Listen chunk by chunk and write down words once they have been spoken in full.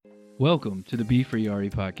Welcome to the Be Free RE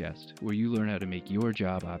podcast, where you learn how to make your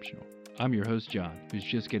job optional. I'm your host, John, who's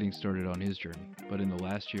just getting started on his journey. But in the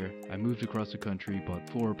last year, I moved across the country, bought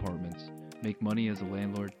 4 apartments, make money as a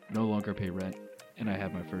landlord, no longer pay rent, and I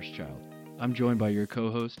have my first child. I'm joined by your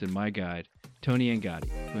co-host and my guide, Tony Angadi,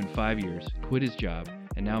 who in 5 years quit his job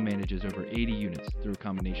and now manages over 80 units through a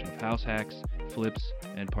combination of house hacks, flips,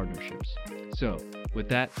 and partnerships. So, with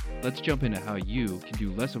that, let's jump into how you can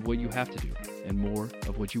do less of what you have to do and more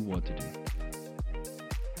of what you want to do.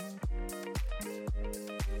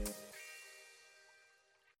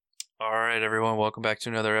 All right, everyone, welcome back to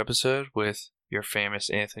another episode with your famous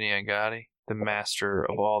Anthony Angadi, the master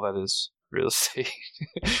of all that is real estate.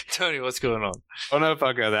 Tony, what's going on? I don't know if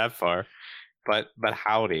I'll go that far, but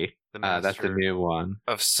howdy. That's the new one.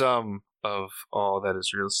 Of some of all that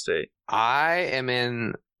is real estate. I am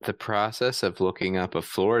in the process of looking up a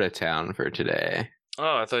Florida town for today.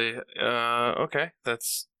 Oh, I thought you. Okay,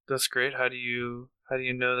 that's great. How do you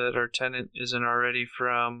know that our tenant isn't already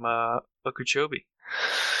from Okeechobee?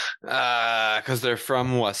 Because they're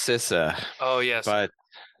from Wassissa. Oh yes. But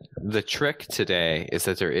the trick today is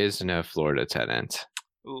that there is no Florida tenant.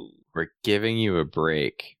 Ooh. We're giving you a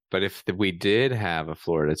break. But if we did have a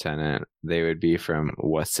Florida tenant, they would be from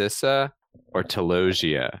Wassissa or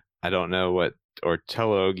Telogia. I don't know what, or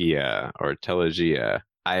Telogia or Telogia.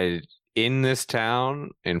 In this town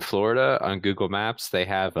in Florida on Google Maps, they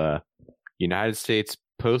have a United States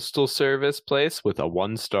Postal Service place with a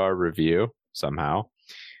 1-star review somehow,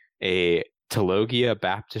 a Telogia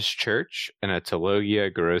Baptist Church, and a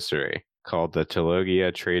Telogia grocery called the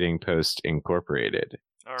Telogia Trading Post Incorporated.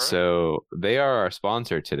 All right. So they are our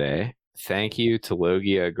sponsor today. Thank you,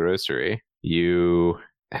 Telogia Grocery. You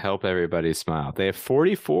help everybody smile. They have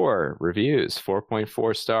 44 reviews,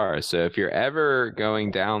 4.4 stars. So if you're ever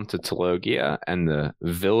going down to Telogia and the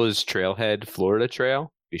Villas Trailhead Florida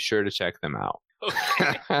Trail, be sure to check them out.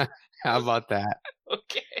 Okay. How about that?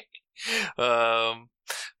 Okay.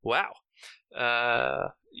 Wow.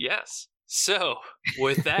 Yes. So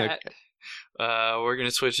with that, Okay. We're going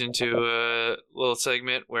to switch into a little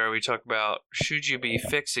segment where we talk about should you be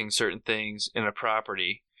fixing certain things in a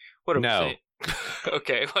property. What do we say?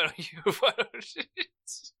 Okay, why don't you?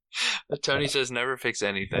 Tony says never fix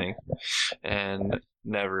anything and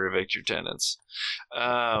never evict your tenants.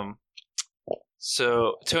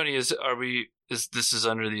 So Tony, this is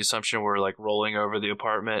under the assumption we're like rolling over the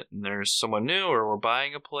apartment and there's someone new, or we're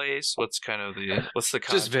buying a place? What's the context?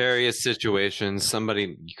 Just various situations.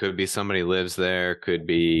 Somebody lives there, could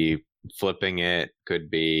be flipping it, could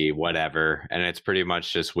be whatever, and it's pretty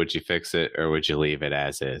much just would you fix it or would you leave it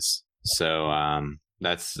as is. So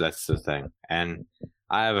that's the thing. And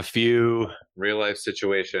I have a few real life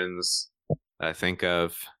situations that I think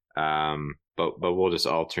of, but we'll just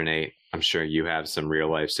alternate. I'm sure you have some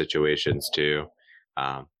real life situations too.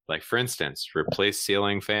 Like for instance, replace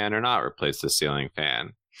ceiling fan or not replace the ceiling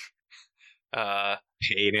fan.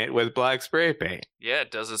 Paint it with black spray paint. Yeah,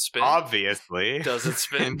 does it spin? Obviously. Does it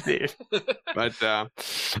spin? But all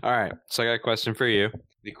right. So I got a question for you.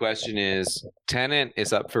 The question is, tenant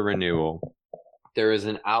is up for renewal. There is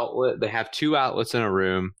an outlet. They have 2 outlets in a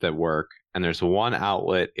room that work, and there's 1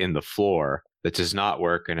 outlet in the floor that does not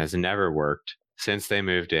work and has never worked since they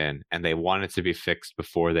moved in, and they want it to be fixed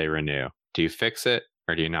before they renew. Do you fix it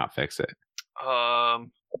or do you not fix it?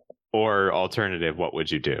 Or alternative, what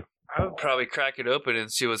would you do? I would probably crack it open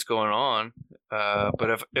and see what's going on.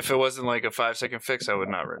 But if it wasn't like a 5-second fix, I would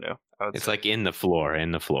not renew. It's like in the floor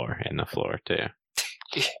too.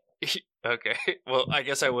 Okay. Well, I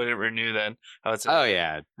guess I wouldn't renew then. I would say, oh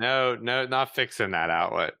yeah, no, not fixing that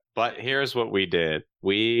outlet. But here's what we did: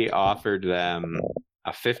 we offered them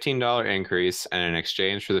a $15 increase, and in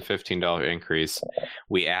exchange for the $15 increase,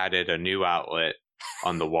 we added a new outlet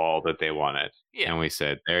on the wall that they wanted. Yeah. And we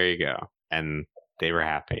said, there you go. And they were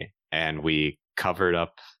happy. And we covered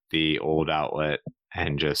up the old outlet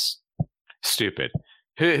and just stupid.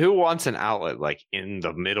 Who wants an outlet like in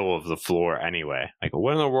the middle of the floor anyway? Like,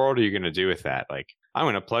 what in the world are you going to do with that? Like, I'm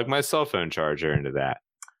going to plug my cell phone charger into that.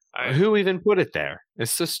 Who even put it there?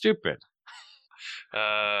 It's so stupid.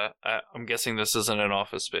 I'm guessing this isn't an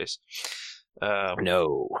office space.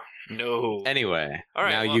 No. Anyway, all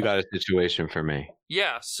right, now you got a situation for me.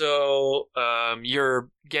 Yeah. So,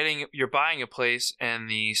 you're buying a place and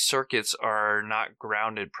the circuits are not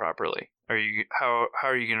grounded properly. How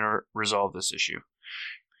are you going to resolve this issue?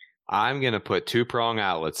 I'm going to put 2-prong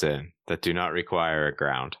outlets in that do not require a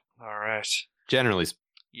ground. All right. Generally,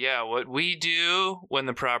 Yeah, what we do when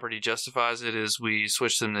the property justifies it is we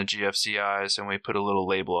switch them to GFCIs and we put a little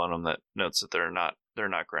label on them that notes that they're not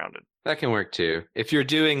grounded. That can work too. If you're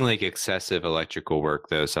doing like excessive electrical work,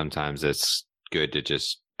 though, sometimes it's good to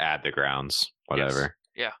just add the grounds, whatever.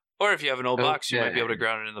 Yes. Yeah. Or if you have an old box, you might be able to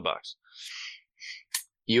ground it in the box.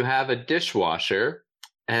 You have a dishwasher,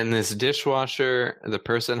 and this dishwasher, the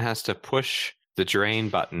person has to push the drain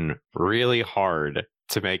button really hard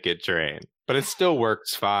to make it drain. But it still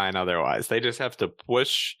works fine otherwise. They just have to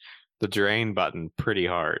push the drain button pretty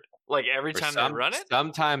hard. Like every time they run it?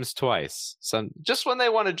 Sometimes twice. Just when they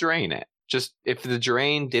want to drain it. Just if the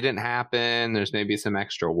drain didn't happen, there's maybe some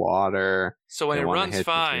extra water. So when it runs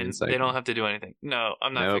fine, they don't have to do anything. No,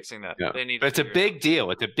 I'm not fixing that. No. They need. But it's a big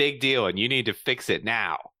deal. It's a big deal, and you need to fix it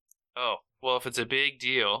now. Oh, well, if it's a big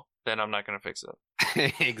deal, then I'm not going to fix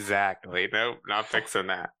it. Exactly. Nope, not fixing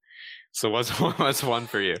that. So what's one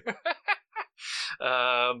for you?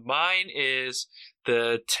 Mine is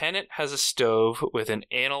the tenant has a stove with an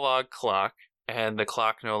analog clock, and the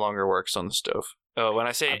clock no longer works on the stove. Oh, when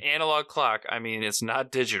I say analog clock, I mean it's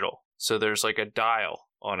not digital. So there's like a dial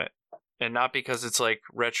on it, and not because it's like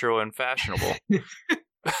retro and fashionable.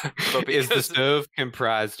 But is the stove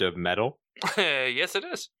comprised of metal? Yes, it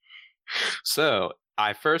is. So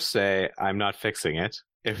I first say I'm not fixing it.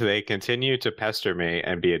 If they continue to pester me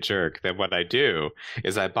and be a jerk, then what I do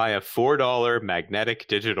is I buy a $4 magnetic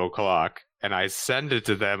digital clock and I send it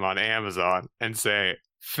to them on Amazon and say,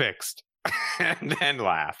 fixed, and then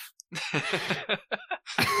laugh. We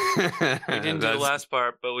didn't do the last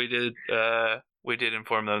part, but we did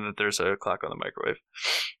inform them that there's a clock on the microwave.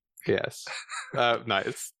 Yes.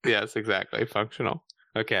 Nice. Yes, exactly. Functional.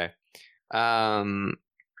 Okay.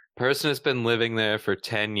 Person has been living there for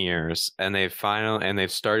 10 years and they've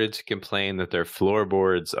started to complain that their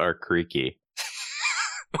floorboards are creaky.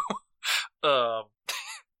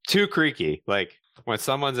 Too creaky. Like when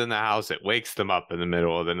someone's in the house, it wakes them up in the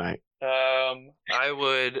middle of the night. I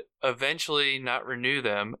would eventually not renew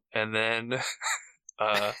them and then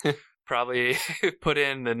probably put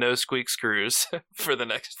in the no squeak screws for the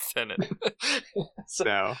next tenant. So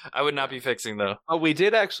no. I would not be fixing though. Oh, we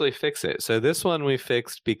did actually fix it. So this one we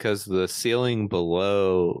fixed because the ceiling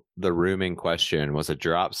below the room in question was a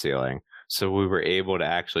drop ceiling. So we were able to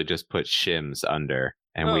actually just put shims under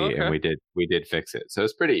and we did fix it. So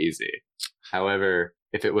it's pretty easy. However,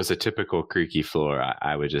 if it was a typical creaky floor,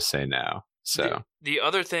 I would just say no. So the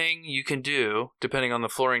other thing you can do, depending on the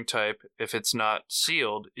flooring type, if it's not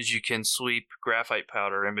sealed, is you can sweep graphite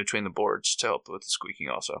powder in between the boards to help with the squeaking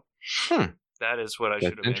also. That is what I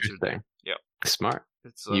should have answered. Yep. Smart.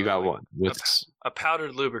 You got one. A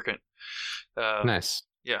powdered lubricant. Nice.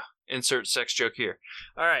 Yeah. Insert sex joke here.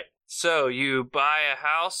 All right. So you buy a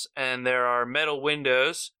house and there are metal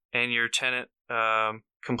windows and your tenant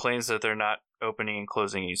complains that they're not opening and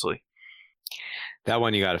closing easily. That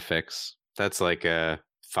one you got to fix. That's like a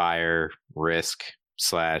fire risk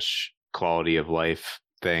 / quality of life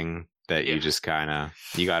thing that you just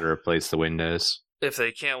you got to replace the windows. If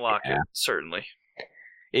they can't lock it, certainly.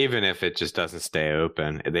 Even if it just doesn't stay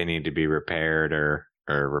open, they need to be repaired or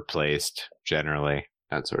replaced generally,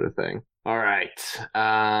 that sort of thing. All right.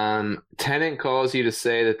 Tenant calls you to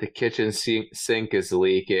say that the kitchen sink is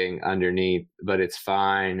leaking underneath, but it's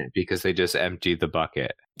fine because they just emptied the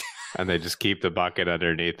bucket and they just keep the bucket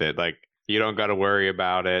underneath it. Like, you don't got to worry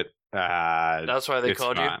about it. That's why they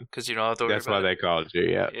called you, because you don't have to worry about it. That's why they called you.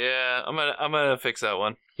 Yeah. Yeah, I'm gonna fix that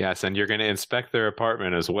one. Yes, and you're gonna inspect their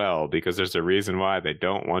apartment as well because there's a reason why they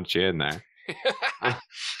don't want you in there.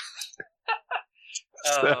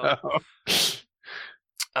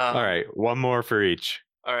 All right, one more for each.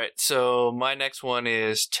 All right, so my next one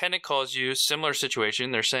is tenant calls you, similar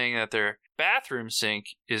situation. They're saying that their bathroom sink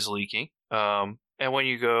is leaking, and when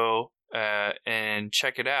you go and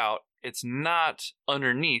check it out, it's not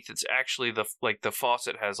underneath. It's actually the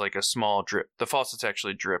faucet has like a small drip. The faucet's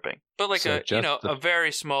actually dripping, but like a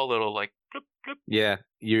very small little like. Bloop, bloop. Yeah,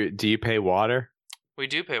 do you pay water? We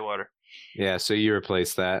do pay water. Yeah, so you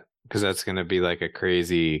replace that because that's going to be like a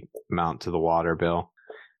crazy amount to the water bill.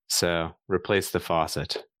 So replace the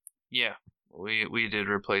faucet. Yeah, we did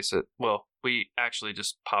replace it. Well, we actually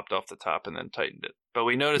just popped off the top and then tightened it. But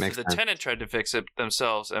we noticed that the tenant tried to fix it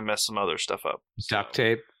themselves and messed some other stuff up. Duct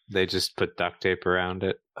tape? They just put duct tape around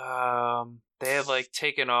it? They had like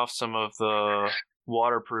taken off some of the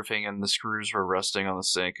waterproofing and the screws were rusting on the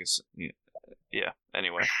sink. Yeah,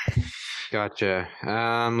 anyway. Gotcha.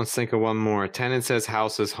 Let's think of one more. Tenant says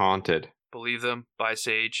house is haunted. Believe them. Buy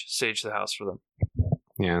sage. Sage the house for them.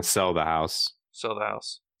 Yeah, sell the house. Sell the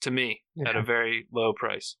house. To me, at a very low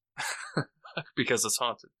price. Because it's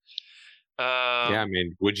haunted. Yeah, I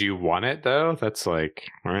mean, would you want it though? That's like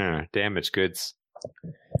damaged goods.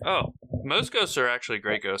 Oh, most ghosts are actually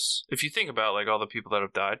great ghosts. If you think about like all the people that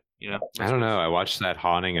have died, I don't know. I watched that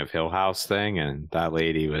Haunting of Hill House thing, and that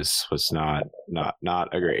lady was not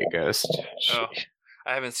a great ghost. Oh,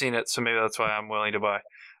 I haven't seen it, so maybe that's why I'm willing to buy.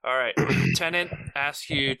 All right, tenant asks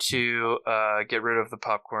you to get rid of the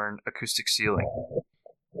popcorn acoustic ceiling.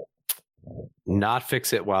 Not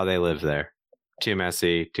fix it while they live there. Too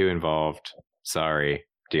messy, too involved. Sorry,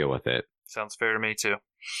 deal with it. Sounds fair to me too.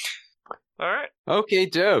 All right. Okay,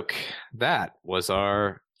 doke. That was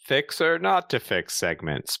our Fix or Not to Fix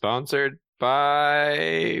segment, sponsored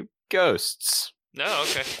by Ghosts. No,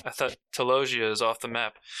 okay. I thought Telogia is off the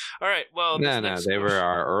map. All right, well... No, they were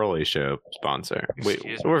our early show sponsor.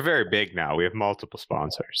 We're very big now. We have multiple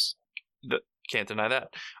sponsors. Can't deny that.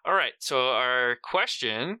 All right, so our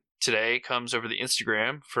question today comes over the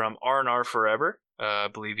Instagram from R&R Forever. I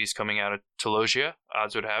believe he's coming out of Telogia,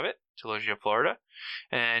 odds would have it, Telogia, Florida.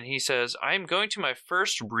 And he says, I'm going to my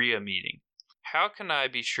first RIA meeting. How can I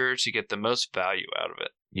be sure to get the most value out of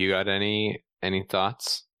it? You got any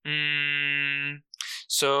thoughts?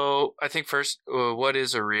 So I think first, what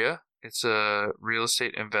is a RIA? It's a real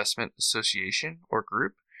estate investment association or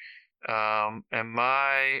group. And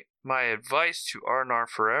my advice to R&R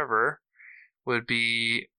Forever would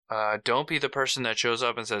be, don't be the person that shows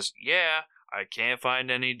up and says, yeah, I can't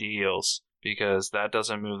find any deals, because that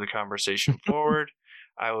doesn't move the conversation forward.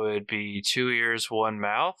 I would be 2 ears, 1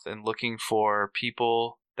 mouth, and looking for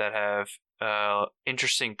people that have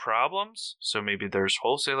interesting problems. So maybe there's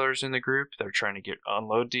wholesalers in the group that are trying to get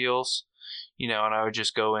unload deals, and I would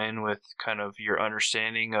just go in with kind of your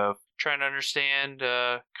understanding of trying to understand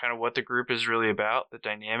kind of what the group is really about, the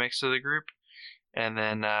dynamics of the group, and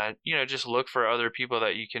then just look for other people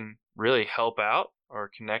that you can really help out or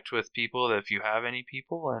connect with people that if you have any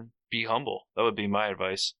people, and be humble. That would be my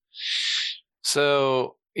advice.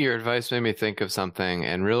 So your advice made me think of something,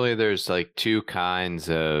 and really there's like 2 kinds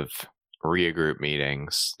of RIA group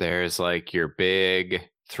meetings. There's like your big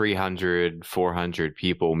 300, 400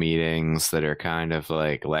 people meetings that are kind of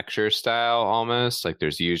like lecture style almost. Like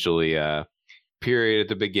there's usually a period at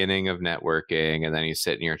the beginning of networking, and then you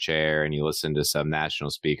sit in your chair and you listen to some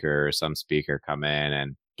national speaker or some speaker come in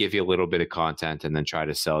and give you a little bit of content and then try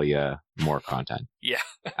to sell you more content. Yeah.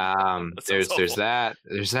 There's that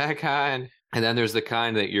kind. And then there's the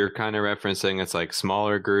kind that you're kind of referencing. It's like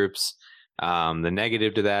smaller groups. The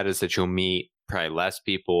negative to that is that you'll meet probably less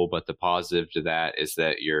people, but the positive to that is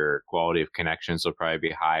that your quality of connections will probably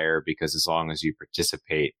be higher, because as long as you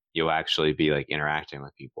participate, you'll actually be like interacting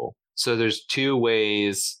with people. So there's 2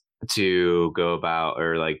 ways to go about,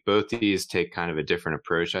 or like both these take kind of a different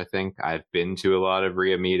approach. I think I've been to a lot of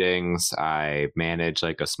RIA meetings. I manage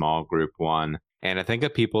like a small group one, and I think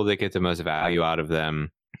of people that get the most value out of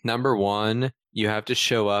them. Number one, you have to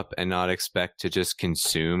show up and not expect to just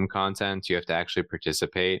consume content. You have to actually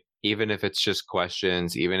participate, even if it's just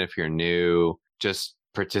questions, even if you're new, just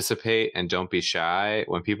participate and don't be shy.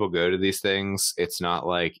 When people go to these things, it's not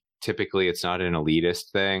like, typically it's not an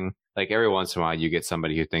elitist thing. Like every once in a while you get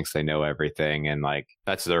somebody who thinks they know everything, and like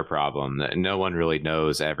that's their problem. No one really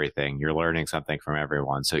knows everything. You're learning something from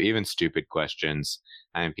everyone. So even stupid questions,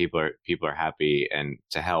 I mean, people are happy and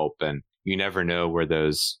to help, and you never know where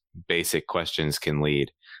those basic questions can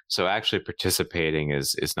lead. So actually participating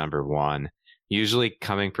is number one. Usually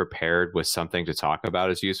coming prepared with something to talk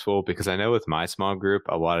about is useful, because I know with my small group,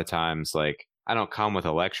 a lot of times, like, I don't come with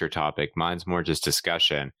a lecture topic. Mine's more just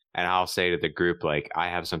discussion. And I'll say to the group, like, I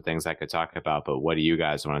have some things I could talk about, but what do you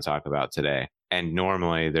guys want to talk about today? And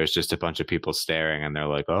normally there's just a bunch of people staring and they're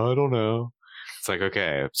like, oh, I don't know. It's like,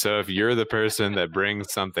 okay, so if you're the person that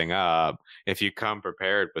brings something up, if you come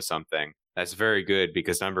prepared with something, that's very good,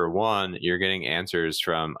 because number one, you're getting answers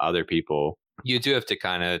from other people. You do have to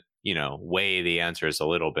kind of, weigh the answers a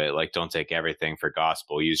little bit. Like, don't take everything for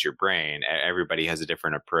gospel. Use your brain. Everybody has a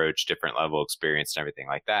different approach, different level of experience and everything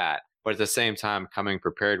like that. But at the same time, coming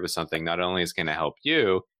prepared with something not only is going to help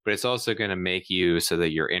you, but it's also going to make you so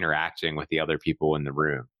that you're interacting with the other people in the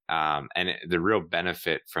room. And the real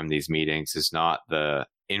benefit from these meetings is not the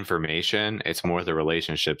information, it's more the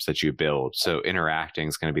relationships that you build. So interacting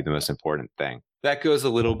is going to be the most important thing. That goes a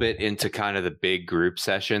little bit into kind of the big group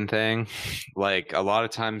session thing. Like a lot of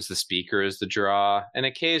times the speaker is the draw, and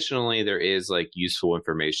occasionally there is like useful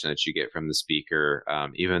information that you get from the speaker.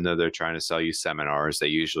 Even though they're trying to sell you seminars, they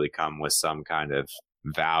usually come with some kind of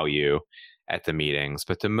value at the meetings.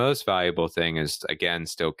 But the most valuable thing is, again,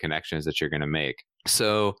 still connections that you're going to make.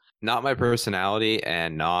 So not my personality,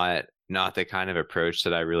 and not the kind of approach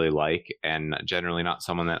that I really like, and generally not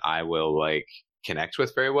someone that I will like connect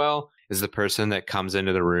with very well is the person that comes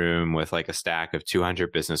into the room with like a stack of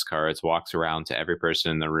 200 business cards, walks around to every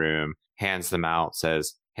person in the room, hands them out,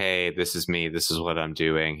 says, hey, this is me. This is what I'm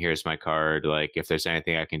doing. Here's my card. Like, if there's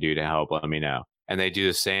anything I can do to help, let me know. And they do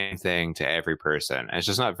the same thing to every person. And it's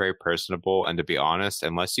just not very personable. And to be honest,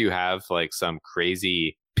 unless you have like some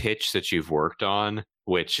crazy pitch that you've worked on,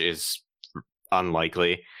 which is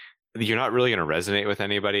unlikely, you're not really going to resonate with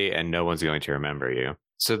anybody and no one's going to remember you.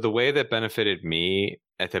 So the way that benefited me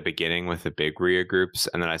at the beginning with the big RIA groups,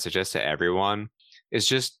 and then I suggest to everyone, is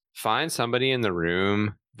just find somebody in the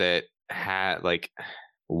room that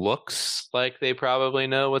looks like they probably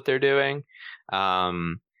know what they're doing.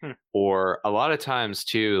 Or a lot of times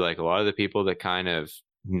too, like a lot of the people that kind of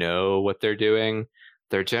know what they're doing,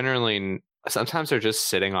 sometimes they're just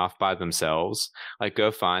sitting off by themselves. Like, go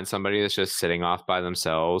find somebody that's just sitting off by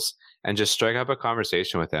themselves and just strike up a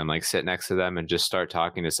conversation with them, like sit next to them and just start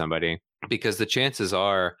talking to somebody, because the chances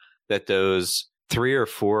are that those 3 or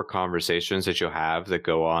 4 conversations that you'll have that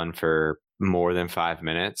go on for more than 5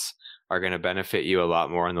 minutes are going to benefit you a lot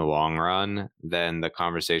more in the long run than the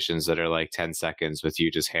conversations that are like 10 seconds with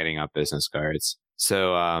you just handing out business cards.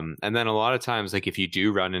 So, and then a lot of times, like if you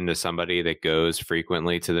do run into somebody that goes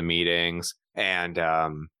frequently to the meetings and,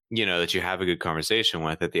 that you have a good conversation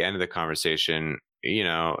with, at the end of the conversation,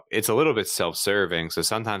 it's a little bit self-serving. So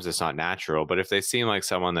sometimes it's not natural, but if they seem like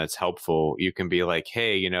someone that's helpful, you can be like,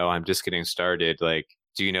 hey, I'm just getting started. Like,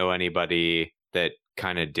 do you know anybody that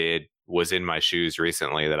kind of was in my shoes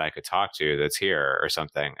recently that I could talk to that's here or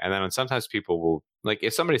something? And then sometimes people will, like,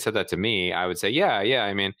 if somebody said that to me, I would say, yeah,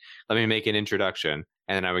 I mean, let me make an introduction.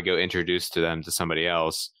 And then I would go introduce to them to somebody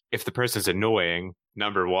else. If the person's annoying,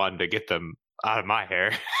 number one, to get them out of my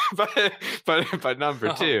hair, but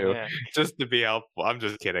number two, just to be helpful. I'm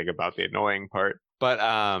just kidding about the annoying part. But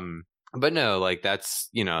no, like that's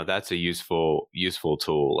a useful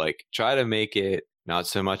tool. Like, try to make it not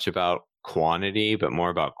so much about quantity, but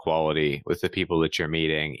more about quality with the people that you're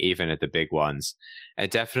meeting, even at the big ones.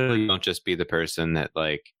 And definitely don't just be the person that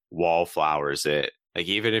like wallflowers it. Like,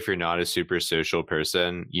 even if you're not a super social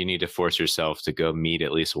person, you need to force yourself to go meet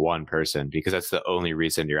at least one person, because that's the only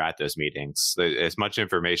reason you're at those meetings. As much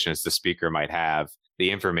information as the speaker might have,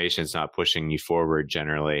 the information is not pushing you forward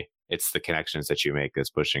generally. It's the connections that you make that's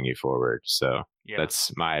pushing you forward. So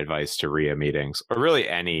that's my advice to RIA meetings, or really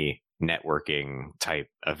any networking type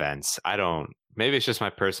events. Maybe it's just my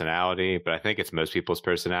personality, but I think it's most people's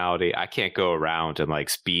personality. I can't go around and like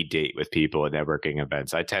speed date with people at networking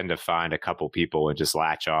events. I tend to find a couple people and just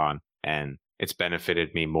latch on, and it's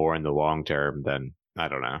benefited me more in the long term than, I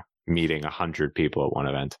don't know, meeting 100 people at one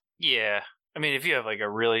event. Yeah. I mean, if you have like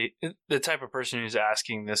the type of person who's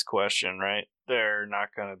asking this question, right? They're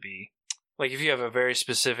not going to be like, if you have a very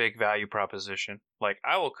specific value proposition, like,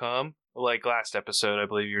 I will come, like last episode, I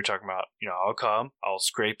believe you were talking about, I'll come, I'll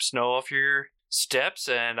scrape snow off your steps,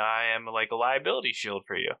 and I am like a liability shield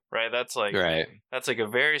for you, right? That's like a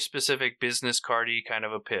very specific business cardy kind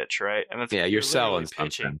of a pitch, right? And that's you're selling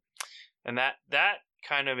pitching. And that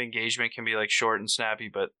kind of engagement can be like short and snappy,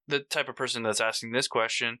 but the type of person that's asking this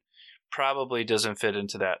question probably doesn't fit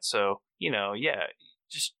into that. So,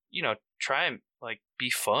 just, try and like be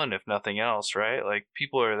fun, if nothing else, right? Like,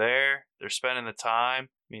 people are there, they're spending the time.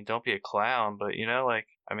 I mean, don't be a clown, but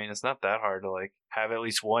it's not that hard to like have at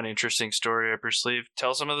least one interesting story up your sleeve.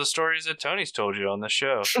 Tell some of the stories that Tony's told you on the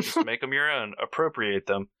show. Just make them your own, appropriate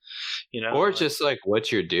them, or just like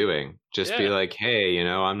what you're doing. Just be like, hey,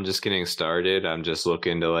 I'm just getting started. I'm just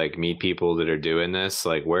looking to like meet people that are doing this.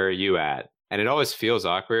 Like, where are you at? And it always feels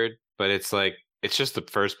awkward, but it's like, it's just the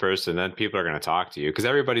first person, then people are going to talk to you because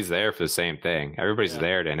everybody's there for the same thing. Everybody's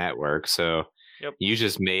there to network. So you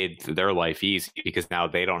just made their life easy because now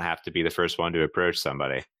they don't have to be the first one to approach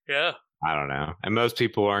somebody. Yeah. I don't know. And most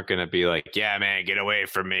people aren't going to be like, yeah, man, get away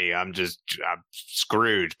from me. I'm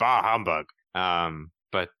Scrooge. Bah humbug.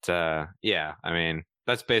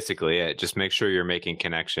 That's basically it. Just make sure you're making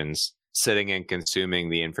connections. Sitting and consuming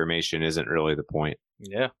the information isn't really the point.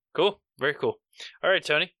 Yeah. Cool. Very cool. All right,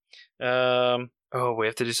 Tony. We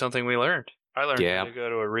have to do something we learned. I learned how to go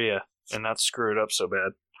to a RIA and not screw it up so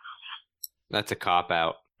bad. That's a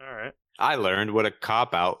cop-out. All right. I learned what a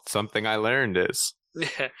cop-out something I learned is.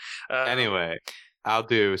 Yeah. Anyway, I'll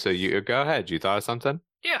do. So you go ahead. You thought of something?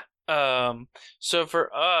 Yeah. So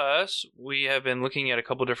for us, we have been looking at a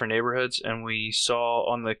couple different neighborhoods, and we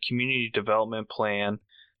saw on the community development plan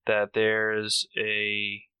that there's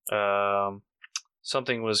a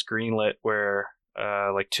something was greenlit where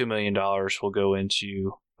like $2 million will go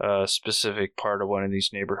into a specific part of one of these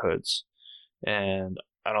neighborhoods, and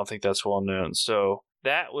I don't think that's well known. So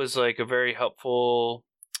that was like a very helpful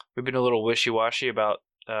we've been a little wishy-washy about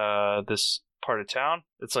this part of town.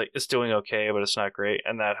 It's like it's doing okay, but it's not great,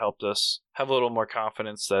 and that helped us have a little more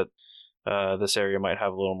confidence that this area might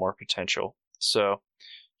have a little more potential. So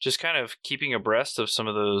just kind of keeping abreast of some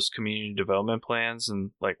of those community development plans,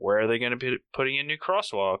 and like where are they going to be putting in new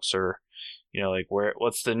crosswalks, or like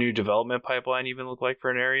what's the new development pipeline even look like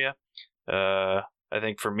for an area. I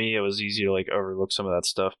think for me it was easy to like overlook some of that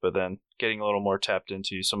stuff, but then getting a little more tapped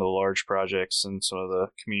into some of the large projects and some of the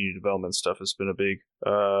community development stuff has been a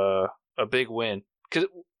big win.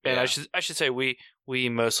 And I should say we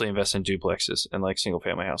mostly invest in duplexes and like single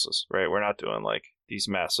family houses, right? We're not doing like these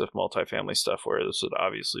massive multifamily stuff where this would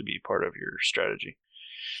obviously be part of your strategy.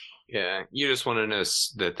 Yeah, you just want to know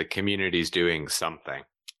that the community's doing something,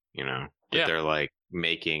 that they're like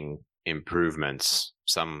making improvements.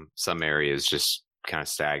 Some areas just kind of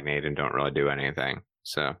stagnate and don't really do anything.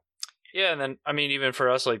 So yeah, and then I mean, even for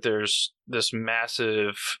us, like there's this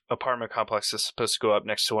massive apartment complex that's supposed to go up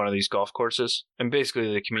next to one of these golf courses, and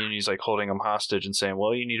basically the community's like holding them hostage and saying,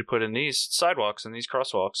 well, you need to put in these sidewalks and these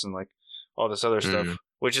crosswalks and like all this other stuff,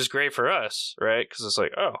 which is great for us, right? Because it's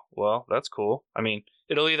like, oh, well, that's cool. I mean,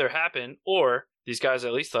 it'll either happen, or these guys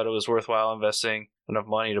at least thought it was worthwhile investing enough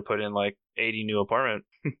money to put in like 80 new apartment.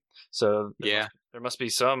 So yeah, there must be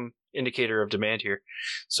some indicator of demand here.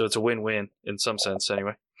 So it's a win-win in some sense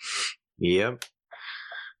anyway. Yep.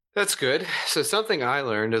 That's good. So something I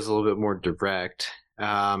learned is a little bit more direct.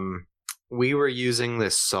 We were using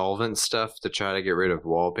this solvent stuff to try to get rid of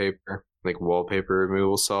wallpaper, like wallpaper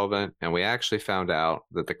removal solvent. And we actually found out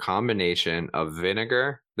that the combination of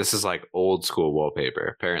vinegar, this is like old school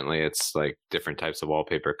wallpaper. Apparently it's like different types of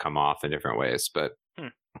wallpaper come off in different ways, but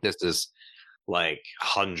this is like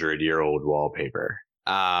 100-year-old wallpaper.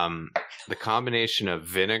 The combination of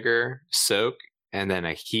vinegar, soak, and then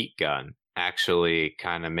a heat gun actually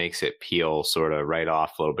kind of makes it peel sort of right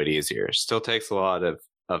off a little bit easier. Still takes a lot of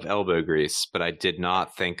elbow grease, but I did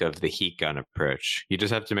not think of the heat gun approach. You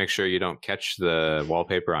just have to make sure you don't catch the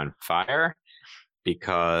wallpaper on fire,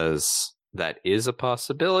 because that is a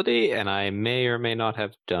possibility, and I may or may not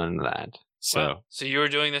have done that. So, wow. So you were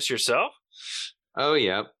doing this yourself? Oh,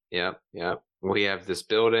 yep. We have this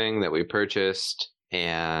building that we purchased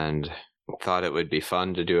and thought it would be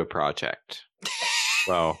fun to do a project.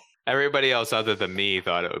 Well, everybody else other than me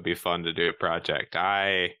thought it would be fun to do a project.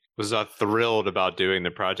 I was not thrilled about doing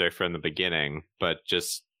the project from the beginning, but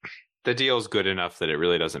just the deal's good enough that it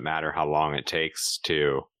really doesn't matter how long it takes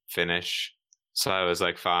to finish. So I was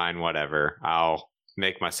like, fine, whatever. I'll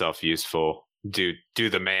make myself useful, do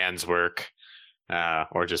the man's work,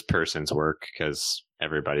 or just person's work, because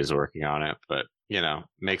everybody's working on it. But,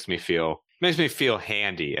 makes me feel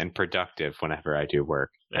handy and productive whenever I do work,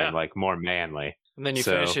 and like more manly. And then you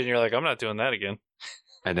finish it and you're like, I'm not doing that again.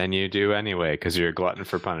 And then you do anyway, because you're a glutton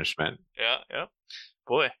for punishment. Yeah.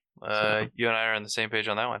 Boy, you and I are on the same page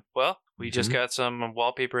on that one. Well, we just got some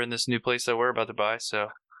wallpaper in this new place that we're about to buy, so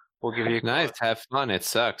we'll give you a call. Nice, have fun. It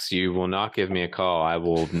sucks. You will not give me a call. I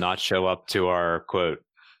will not show up to our quote.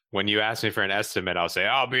 When you ask me for an estimate, I'll say,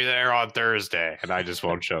 I'll be there on Thursday, and I just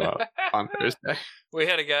won't show up on Thursday. We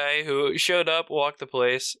had a guy who showed up, walked the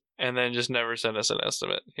place, and then just never sent us an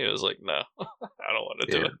estimate. He was like, no, I don't want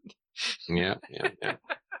to do it. Yeah.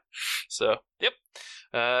 So, yep.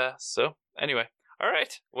 So, anyway. All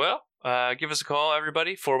right. Well, give us a call,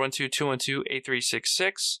 everybody.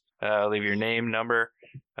 412-212-8366. Leave your name, number,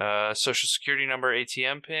 social security number,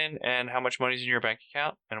 ATM PIN, and how much money's in your bank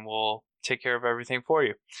account, and we'll take care of everything for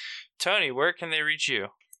you. Tony, where can they reach you?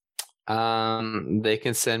 They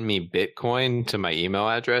can send me Bitcoin to my email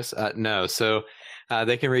address. No, so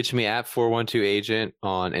they can reach me at 412agent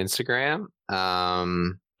on Instagram.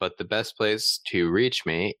 But the best place to reach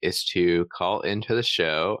me is to call into the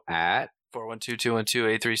show at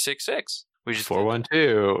 412-212-8366. We just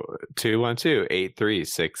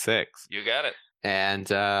 412-212-8366. You got it. And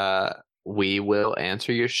we will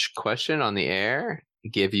answer your question on the air,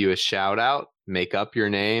 give you a shout out, make up your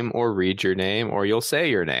name or read your name, or you'll say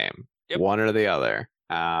your name. Yep. One or the other.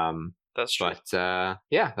 That's true. But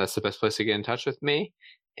that's the best place to get in touch with me.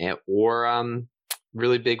 Or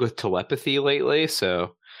really big with telepathy lately,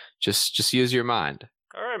 so just use your mind.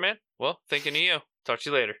 All right, man. Well, thinking of you. Talk to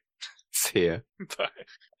you later. See ya. Bye.